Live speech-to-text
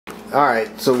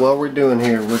Alright, so what we're doing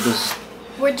here,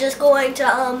 we're just going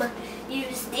to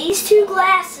use these two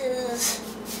glasses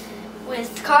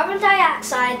with carbon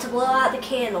dioxide to blow out the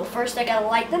candle. First I gotta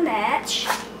light the match.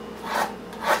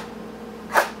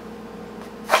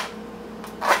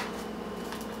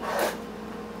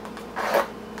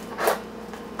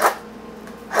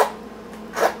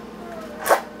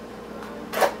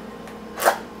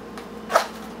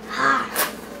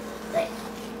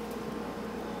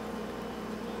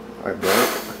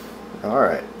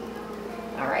 Alright.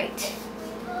 Alright.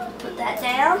 Put that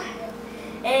down.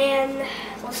 And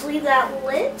let's leave that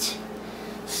lit.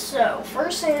 So,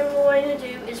 first thing I'm going to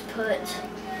do is put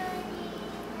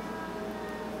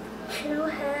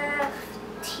 2½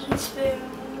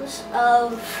 teaspoons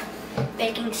of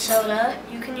baking soda.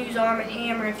 You can use Arm &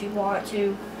 Hammer if you want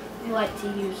to. You like to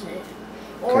use it.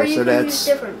 Or okay, you can use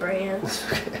different brands.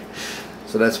 Okay.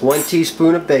 So that's 1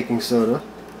 teaspoon of baking soda.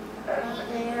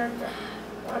 And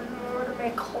 1 more to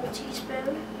make a whole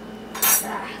teaspoon.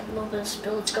 A little bit of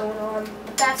spillage going on,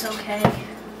 but that's okay.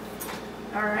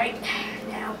 Alright,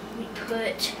 now we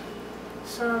put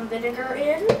some vinegar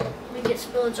in. We get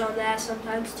spillage on that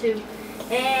sometimes too.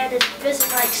 And it's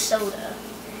fizzing like soda.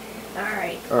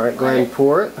 Alright. Alright, go ahead and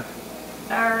pour it.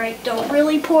 Alright, don't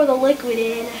really pour the liquid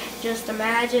in. Just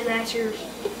imagine that you're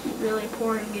really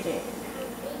pouring it in.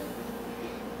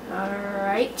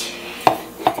 Alright.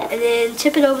 And then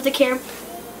tip it over the camera.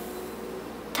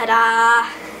 Ta-da!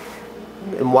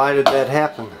 And why did that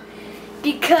happen?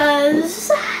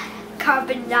 Because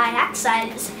carbon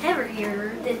dioxide is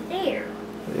heavier than air.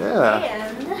 Yeah.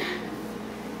 And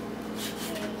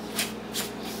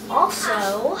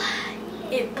also,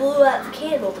 it blew out the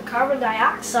candle. The carbon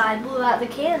dioxide blew out the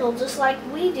candle just like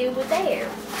we do with air.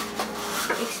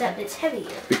 Except it's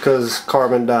heavier. Because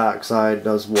carbon dioxide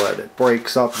does what? It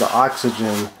breaks up the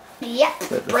oxygen.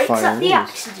 Yep, breaks up the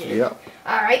oxygen. Yep.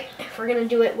 Alright, we're going to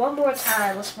do it one more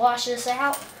time. Let's wash this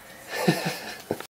out.